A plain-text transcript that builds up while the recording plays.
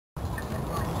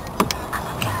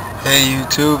Hey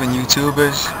YouTube and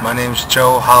YouTubers, my name is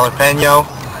Jalapeno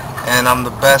and I'm the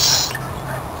best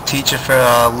teacher for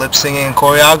lip singing and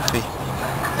choreography.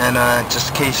 And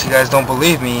just in case you guys don't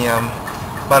believe me, I'm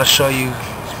about to show you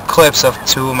clips of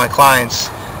two of my clients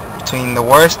between the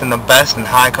worst and the best and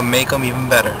how I can make them even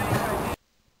better.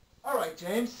 Alright,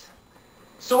 James.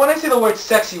 So when I say the word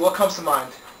sexy, what comes to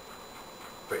mind?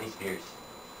 Britney Spears.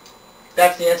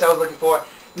 That's the answer I was looking for.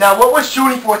 Now what we're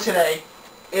shooting for today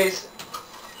is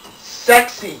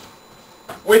sexy,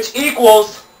 which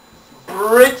equals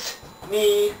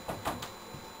Britney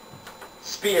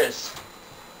Spears.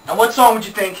 And what song would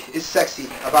you think is sexy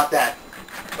about that?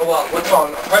 Oh, well, what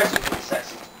song of hers would you think is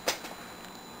sexy?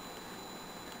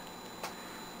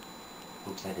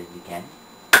 Oops, I did it again.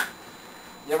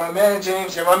 You're my man,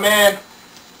 James. You're my man.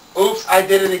 Oops, I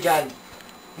did it again.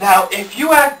 Now, if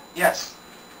you had... Yes.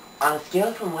 On a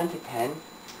scale from 1 to 10,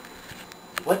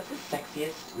 what's the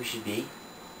sexiest we should be?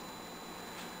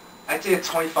 I'd say it's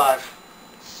 25.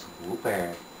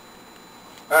 Super.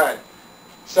 Alright.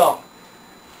 So,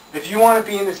 if you want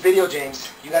to be in this video, James,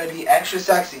 you got to be extra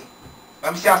sexy.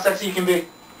 Let me see how sexy you can be.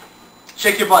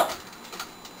 Shake your butt.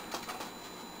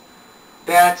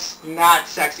 That's not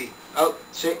sexy. Oh,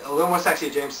 shake a little more sexy,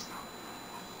 James.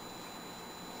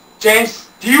 James,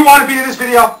 do you want to be in this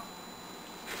video?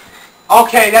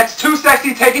 Okay, that's too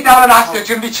sexy. Take it down a notch. There's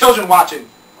going to be children watching.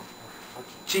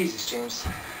 Jesus, James.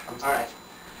 Alright.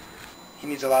 He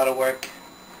needs a lot of work.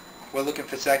 We're looking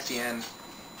for sexy, and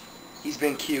he's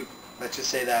been cute. Let's just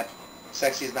say that.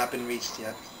 Sexy has not been reached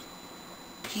yet.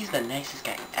 He's the nicest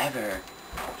guy ever.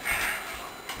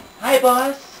 Hi,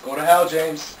 boss. Go to hell,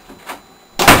 James.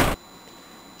 You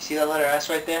see that letter S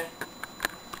right there?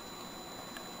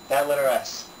 That letter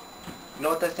S. You know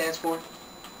what that stands for?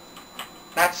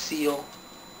 Not seal,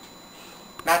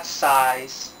 not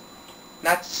size,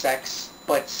 not sex,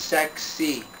 but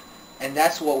sexy. And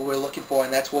that's what we're looking for,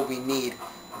 and that's what we need.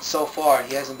 And so far,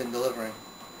 he hasn't been delivering.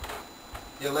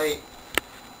 You're late.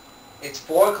 It's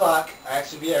 4 o'clock. I have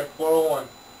to be here at 4:01.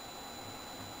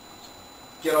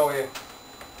 Get over here.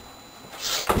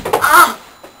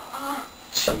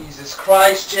 Jesus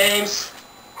Christ, James.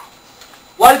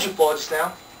 Why did you fall just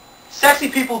now? Sexy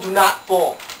people do not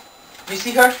fall. Do you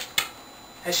see her?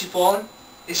 Has she fallen?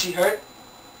 Is she hurt?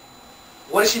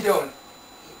 What is she doing?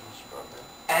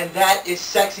 And that is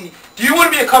sexy. Do you want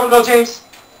to be a cover girl, James?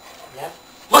 Yeah.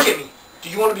 Look at me. Do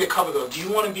you want to be a cover girl? Do you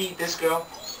want to be this girl?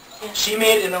 Yeah. She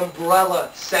made an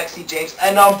umbrella sexy, James.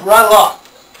 An umbrella.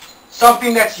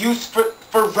 Something that's used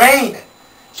for rain.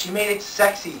 She made it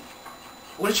sexy.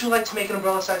 Wouldn't you like to make an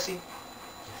umbrella sexy?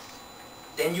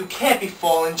 Then you can't be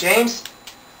falling, James.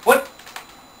 What?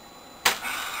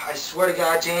 I swear to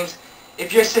God, James,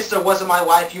 if your sister wasn't my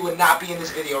wife, you would not be in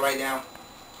this video right now.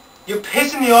 You're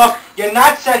pissing me off. You're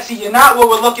not sexy. You're not what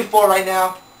we're looking for right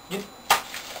now. You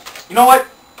know what?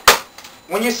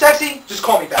 When you're sexy, just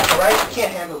call me back, alright? I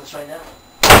can't handle this right now.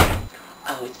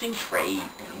 Oh, it's been great.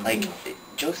 Like,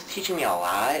 Joe's teaching me a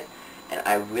lot, and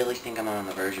I really think I'm on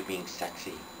the verge of being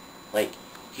sexy. Like,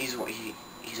 he's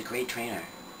a great trainer.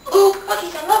 Ooh,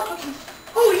 cookies! I love cookies!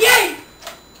 Ooh, yay!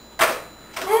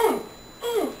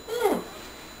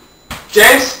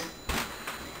 James?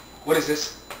 What is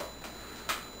this?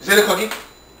 Is it a cookie?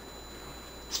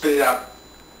 Spit it out.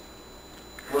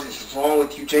 What is wrong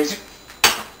with you, James?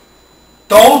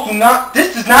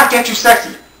 This does not get you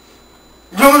sexy.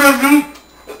 Low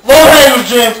handles,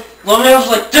 James. Low handles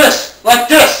like this. Like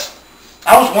this.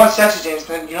 I was once sexy, James.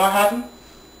 Then you know what happened?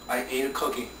 I ate a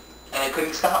cookie. And I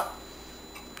couldn't stop.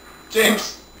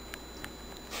 James.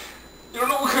 You don't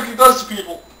know what cookie does to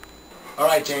people.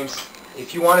 Alright, James.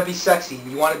 If you want to be sexy,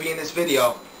 and you want to be in this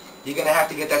video, you're going to have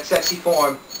to get that sexy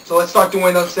form. So let's start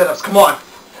doing those sit-ups. Come on.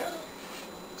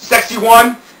 Sexy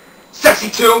 1. Sexy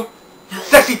 2.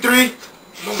 Sexy 3.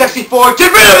 Sexy 4.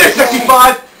 Get rid of this! Sexy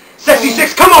 5. Sexy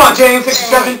 6. Come on, James.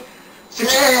 Sexy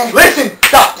 7. Listen!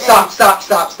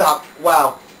 Stop.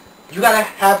 Wow. You got to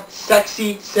have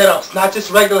sexy sit-ups, not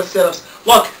just regular sit-ups.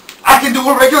 Look, I can do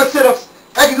a regular sit-ups.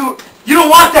 You don't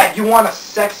want that. You want a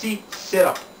sexy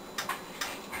sit-up.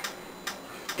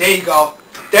 There you go.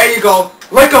 There you go.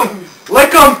 Lick 'em.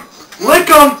 Lick 'em. Lick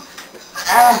 'em.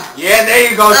 Yeah,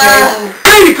 there you go, James.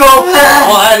 There you go.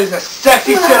 Oh, that is a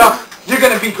sexy sit-up. You're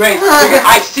going to be great.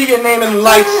 I see your name in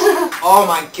lights. Oh,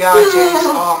 my God, James.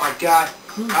 Oh, my God.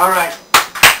 All right.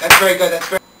 That's very good. That's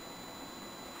very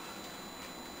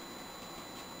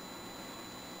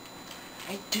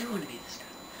I do want to be this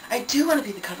girl. I do want to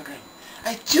be the cover girl.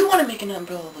 I do want to make an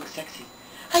umbrella look sexy.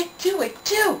 I do.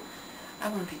 I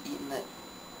want to be eating that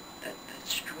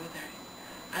strawberry.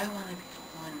 I want to be the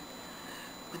one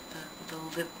with the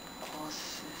lip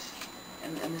glosses and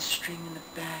and the string in the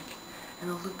back, and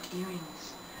the looped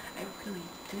earrings. I really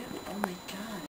do. Oh my